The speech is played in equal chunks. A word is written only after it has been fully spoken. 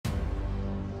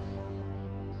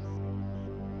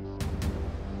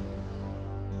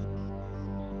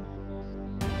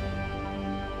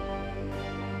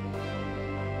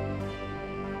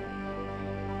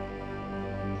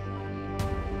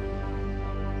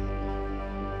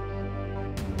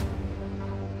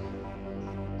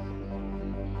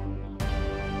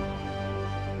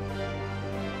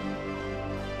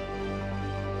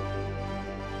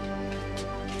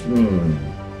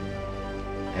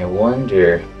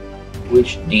wonder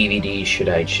which DVD should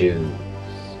I choose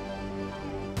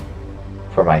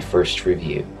for my first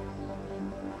review.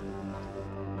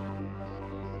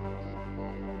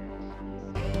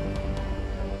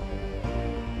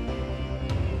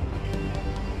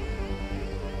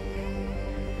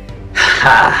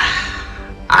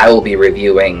 I will be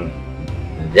reviewing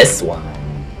this one.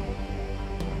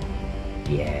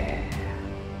 Yeah.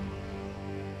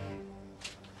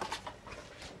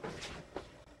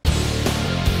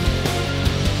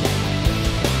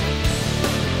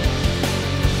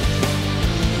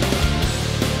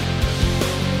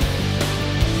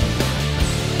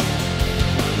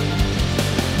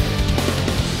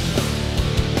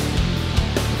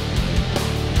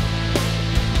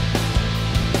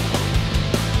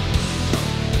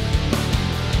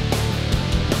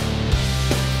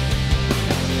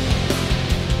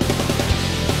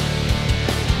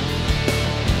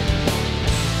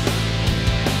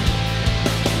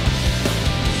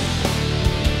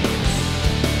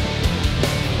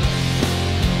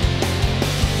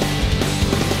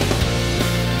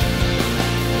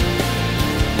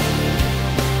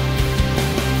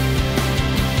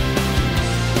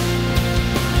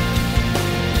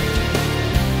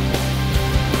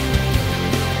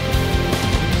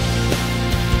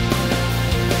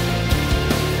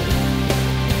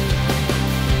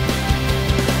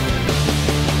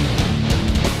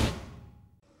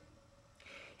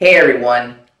 Hey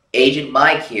everyone, Agent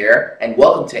Mike here, and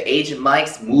welcome to Agent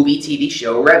Mike's movie TV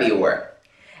show Revewer.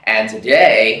 And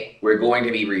today, we're going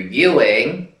to be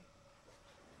reviewing...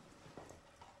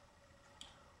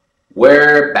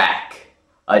 We're Back,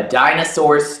 a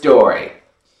Dinosaur Story.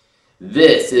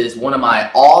 This is one of my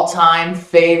all-time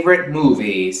favorite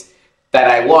movies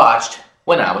that I watched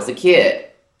when I was a kid.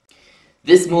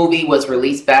 This movie was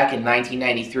released back in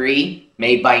 1993,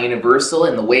 made by Universal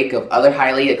in the wake of other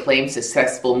highly acclaimed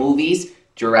successful movies,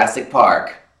 Jurassic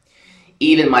Park.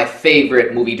 Even my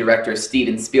favorite movie director,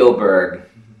 Steven Spielberg,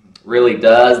 really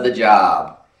does the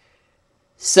job.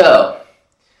 So,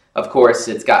 of course,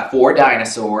 it's got 4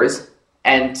 dinosaurs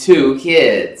and 2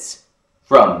 kids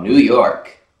from New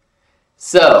York.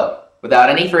 So, without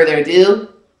any further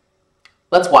ado,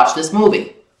 let's watch this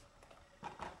movie.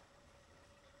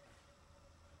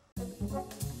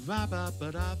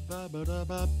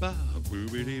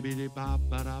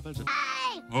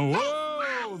 Oh,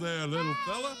 whoa there, little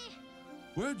fella.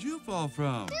 Where'd you fall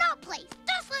from? No place.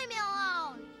 Just leave me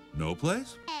alone. No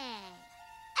place?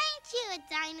 Ain't you a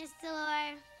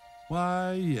dinosaur?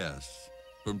 Why, yes.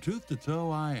 From tooth to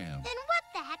toe, I am. Then what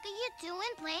the heck are you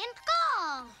doing playing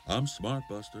golf? I'm smart,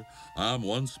 Buster. I'm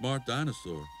one smart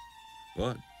dinosaur.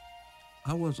 But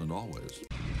I wasn't always.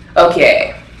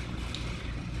 Okay,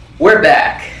 we're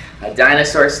back. A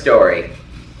Dinosaur Story.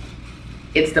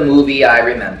 It's the movie I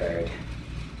remembered.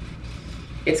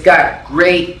 It's got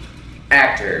great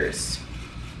actors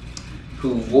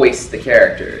who voice the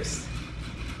characters.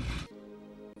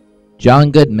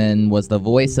 John Goodman was the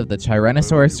voice of the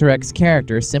Tyrannosaurus Rex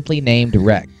character simply named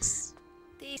Rex.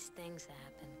 These things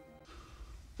happen.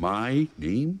 My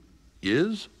name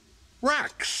is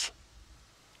Rex.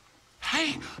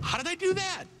 Hey, how did I do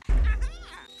that?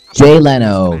 Jay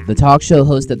Leno, the talk show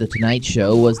host of The Tonight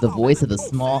Show, was the voice of the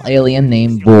small alien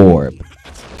named Vorb.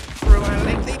 Through a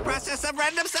lengthy process of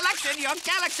random selection, your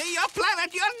galaxy, your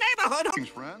planet, your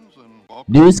neighborhood.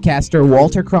 Newscaster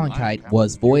Walter Cronkite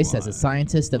was voiced as a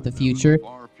scientist of the future,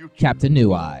 Captain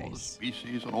New Eyes.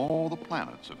 Species and all the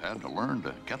planets have had to learn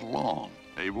to get along.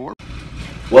 Hey, Vorb?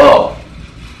 Whoa!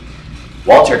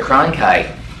 Walter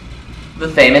Cronkite, the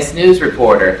famous news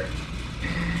reporter.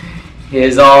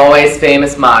 His always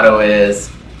famous motto is,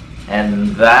 and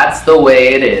that's the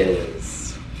way it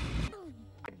is.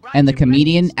 And the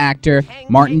comedian actor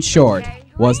Martin Short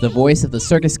was the voice of the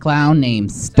circus clown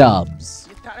named Stubbs.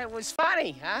 You thought it was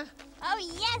funny, huh? Oh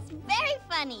yes, very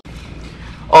funny.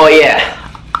 Oh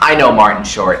yeah, I know Martin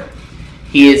Short.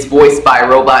 He is voiced by a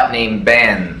robot named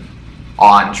Ben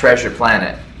on Treasure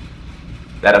Planet.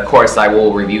 That, of course, I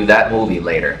will review that movie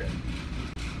later.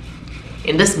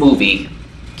 In this movie,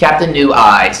 Captain New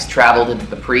Eyes traveled into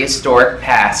the prehistoric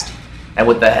past, and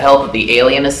with the help of the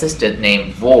alien assistant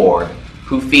named Vorb,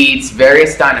 who feeds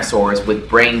various dinosaurs with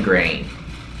brain grain.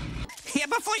 Here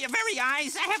before your very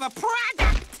eyes, I have a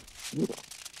product!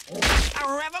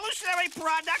 A revolutionary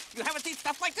product! You haven't seen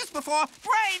stuff like this before!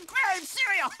 Brain grain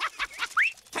cereal!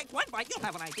 Take 1 bite, you'll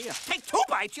have an idea. Take 2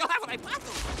 bites, you'll have an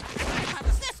hypothesis. How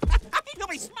is this? You'll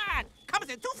be smart! Comes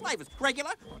in 2 flavors,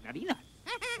 regular or nutty nut.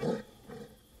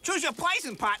 Choose your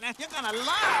poison, partner. You're gonna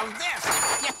love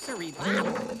this. Yes, sirree.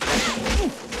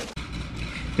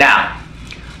 Now,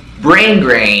 brain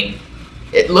grain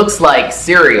It looks like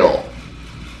cereal.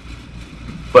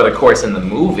 But of course in the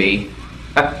movie,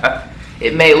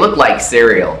 it may look like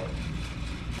cereal.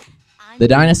 The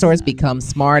dinosaurs become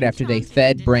smart after they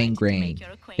fed brain grain.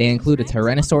 They include a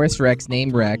Tyrannosaurus Rex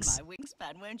named Rex,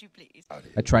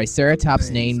 a Triceratops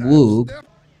named Woog,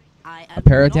 a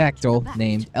pterodactyl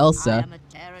named Elsa,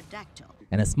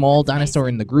 and a small dinosaur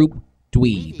in the group,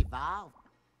 Dweeb.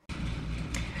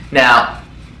 Now,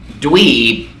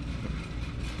 Dweeb,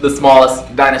 the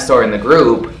smallest dinosaur in the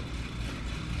group,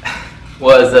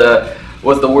 was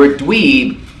the word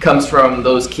dweeb comes from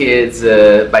those kids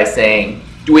by saying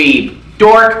dweeb,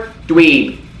 dork,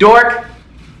 dweeb, dork.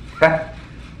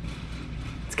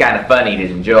 It's kind of funny to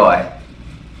enjoy.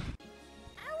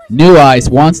 New Eyes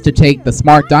wants to take the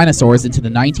smart dinosaurs into the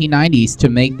 1990s to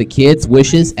make the kids'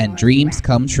 wishes and dreams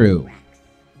come true.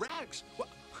 Rex!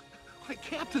 Why,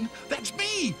 Captain, that's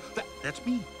me! That's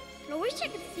me. I wish I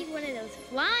could see one of those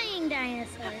flying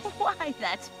dinosaurs. Why,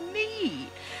 that's me.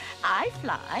 I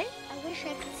fly. I wish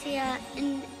I could see a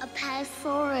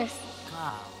Apatosaurus.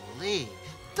 Golly,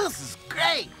 this is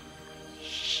great.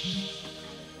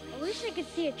 I wish I could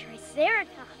see a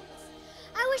Triceratops.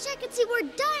 I wish I could see more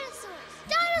dinosaurs.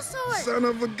 Dinosaurs! Son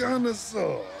of a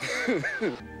dinosaur.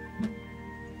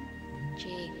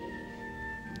 Gee,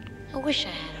 I wish I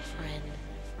had a friend.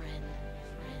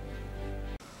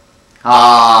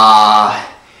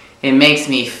 Ah, it makes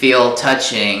me feel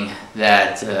touching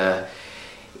that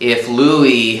if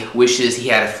Louis wishes he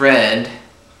had a friend,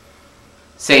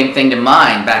 same thing to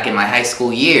mine back in my high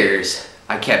school years.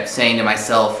 I kept saying to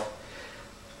myself,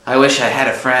 I wish I had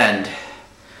a friend,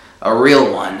 a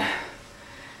real one.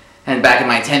 And back in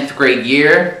my 10th grade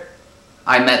year,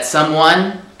 I met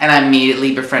someone and I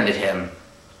immediately befriended him.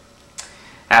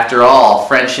 After all,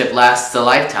 friendship lasts a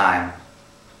lifetime.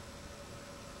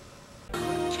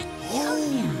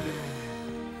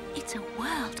 It's a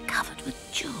world covered with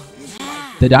jewels.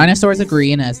 The dinosaurs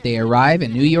agree, and as they arrive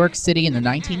in New York City in the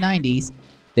 1990s,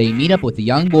 they meet up with a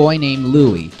young boy named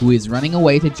Louie, who is running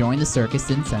away to join the circus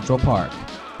in Central Park.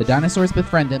 The dinosaurs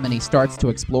befriend him and he starts to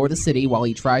explore the city while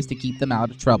he tries to keep them out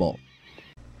of trouble.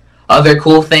 Other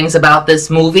cool things about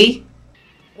this movie?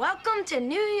 Welcome to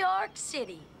New York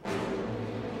City.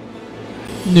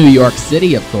 New York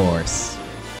City, of course.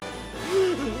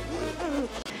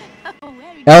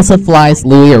 Elsa flies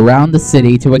Louie around the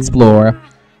city to explore.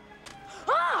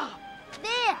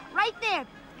 There, right there.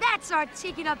 That's our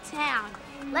ticket uptown.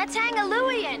 Let's hang a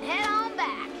Louie and head on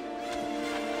back.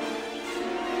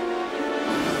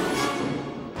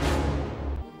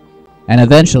 And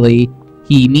eventually,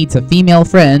 he meets a female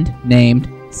friend named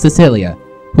Cecilia,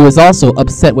 who is also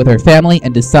upset with her family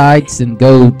and decides to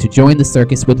go to join the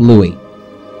circus with Louie.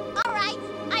 All right,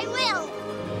 I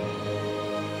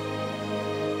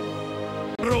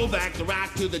will. Roll back the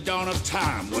rock to the dawn of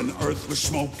time, when the earth was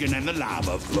smoking and the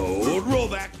lava flowed. Roll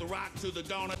back the rock to the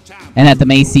dawn of time. And at the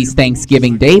Macy's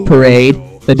Thanksgiving Day Parade,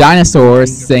 the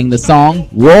dinosaurs sing the song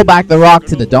Roll Back the Rock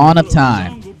to the Dawn of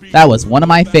Time. That was one of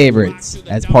my favorites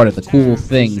as part of the cool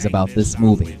things about this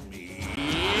movie.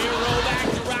 Roll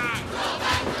back the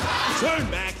rock.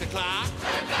 Turn back the clock.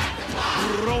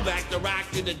 Roll back the rock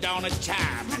to the dawn of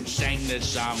time and sing this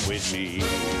song with me.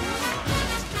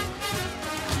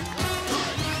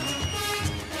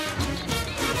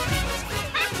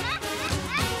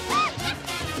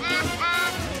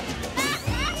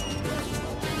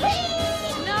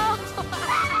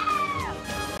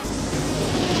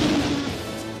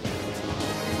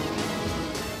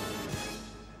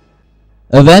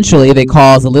 Eventually, they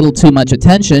cause a little too much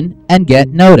attention and get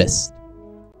noticed.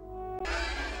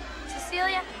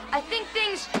 Cecilia, I think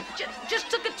things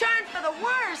just took a turn for the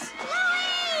worse.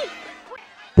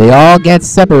 They all get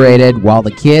separated while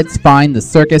the kids find the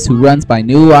circus who runs by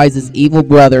New Eyes' evil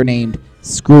brother named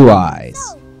Screw Eyes.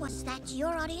 Oh, was that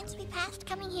your audience we passed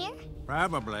coming here?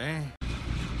 Probably.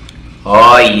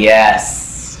 Oh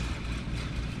yes.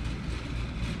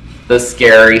 The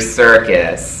Scary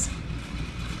Circus.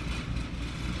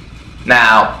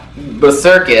 Now, the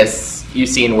circus you've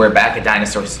seen We're Back, a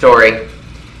Dinosaur Story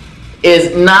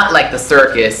is not like the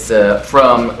circus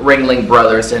from Ringling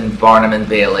Brothers and Barnum and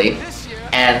Bailey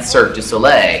and Cirque du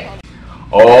Soleil.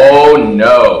 Oh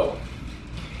no.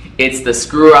 It's the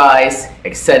Screw Eyes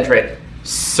Eccentric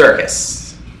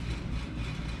Circus,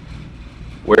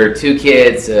 where two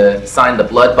kids sign the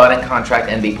blood bonding contract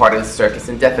and be part of the circus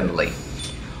indefinitely.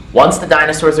 Once the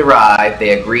dinosaurs arrive,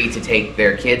 they agree to take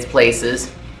their kids'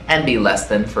 places and be less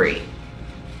than free.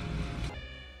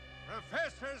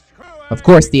 Of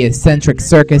course, the eccentric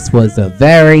circus was a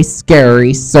very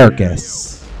scary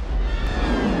circus.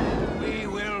 We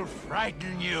will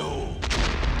frighten you.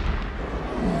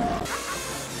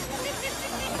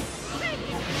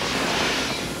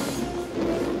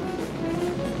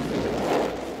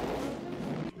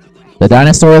 The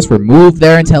dinosaurs remove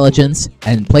their intelligence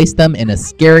and place them in a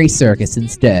scary circus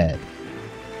instead.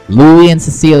 Louie and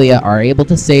Cecilia are able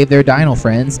to save their dino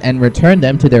friends and return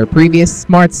them to their previous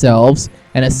smart selves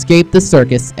and escape the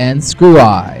circus and Screw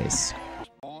Eyes.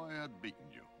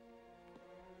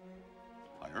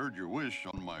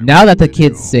 Now that the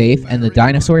kid's safe and the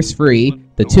dinosaur's free,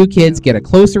 the two kids get a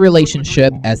closer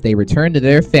relationship as they return to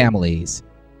their families.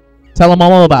 Tell them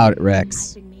all about it,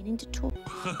 Rex. I've been meaning to talk.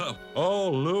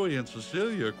 Oh, Louie and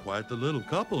Cecilia are quite the little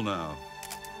couple now.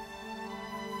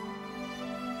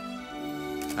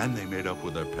 And they made up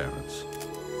with their parents.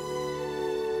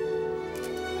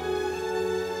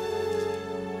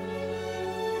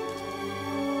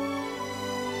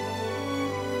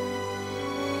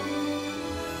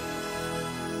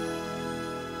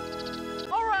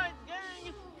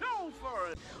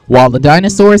 While the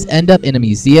dinosaurs end up in a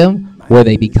museum where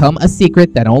they become a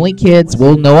secret that only kids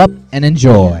will know up and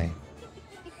enjoy.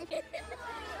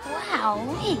 Wow.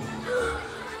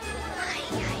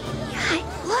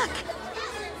 Look.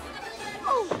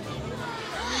 Oh.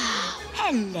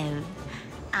 Hello,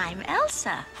 I'm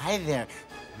Elsa. Hi there.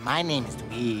 My name is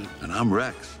Dweeb. And I'm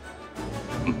Rex.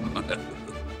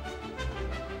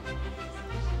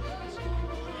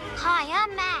 Hi,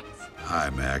 I'm Max. Hi,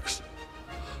 Max.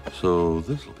 So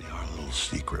this will be our little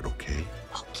secret, okay?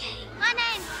 Okay. My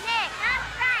name's Nick. I'm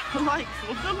Frank.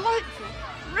 Delightful, delightful.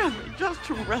 Really, just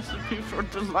a recipe for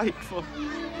delightful.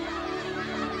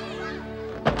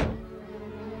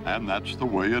 And that's the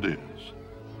way it is.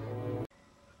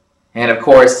 And of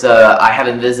course, I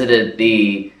haven't visited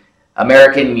the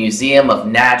American Museum of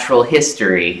Natural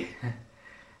History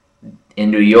in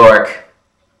New York.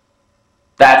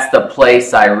 That's the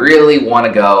place I really want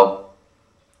to go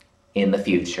in the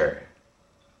future.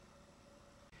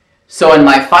 So in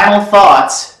my final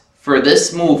thoughts for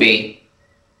this movie,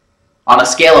 on a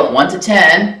scale of 1 to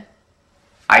 10,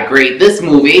 I grade this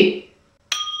movie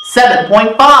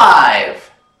 7.5.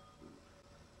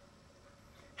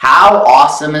 How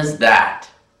awesome is that?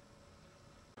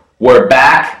 We're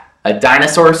Back, A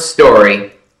Dinosaur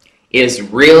Story is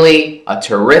really a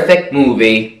terrific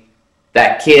movie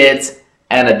that kids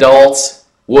and adults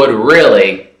would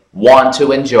really want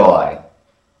to enjoy.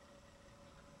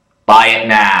 Buy it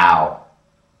now.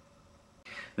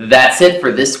 That's it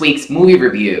for this week's movie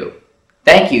review.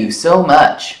 Thank you so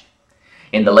much.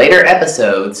 In the later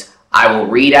episodes, I will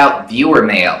read out viewer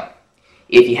mail.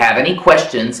 If you have any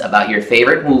questions about your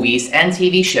favorite movies and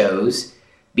TV shows,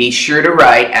 be sure to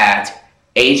write at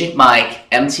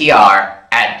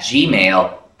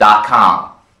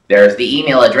agentmikemtr@gmail.com. There's the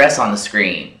email address on the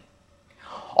screen.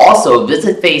 Also,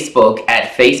 visit Facebook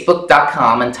at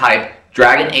facebook.com and type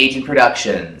Dragon Agent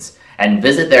Productions, and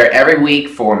visit there every week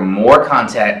for more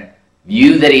content,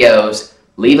 view videos,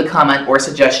 leave a comment or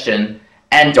suggestion,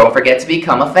 and don't forget to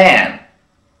become a fan.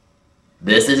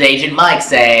 This is Agent Mike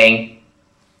saying,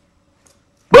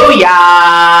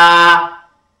 Booyah!